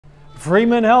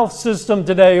Freeman Health System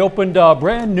today opened a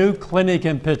brand new clinic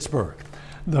in Pittsburgh.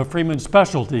 The Freeman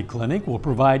Specialty Clinic will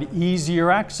provide easier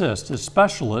access to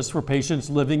specialists for patients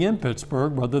living in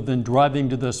Pittsburgh rather than driving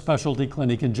to the specialty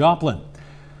clinic in Joplin.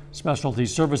 Specialty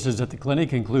services at the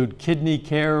clinic include kidney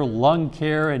care, lung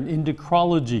care, and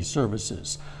endocrinology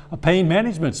services. A pain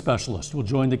management specialist will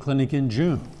join the clinic in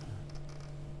June.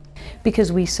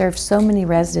 Because we serve so many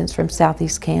residents from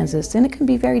Southeast Kansas, and it can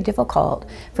be very difficult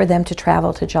for them to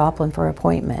travel to Joplin for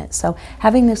appointments. So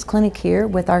having this clinic here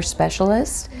with our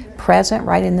specialists present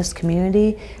right in this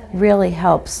community really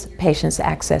helps patients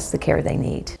access the care they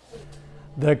need.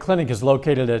 The clinic is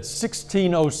located at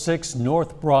 1606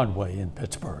 North Broadway in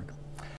Pittsburgh.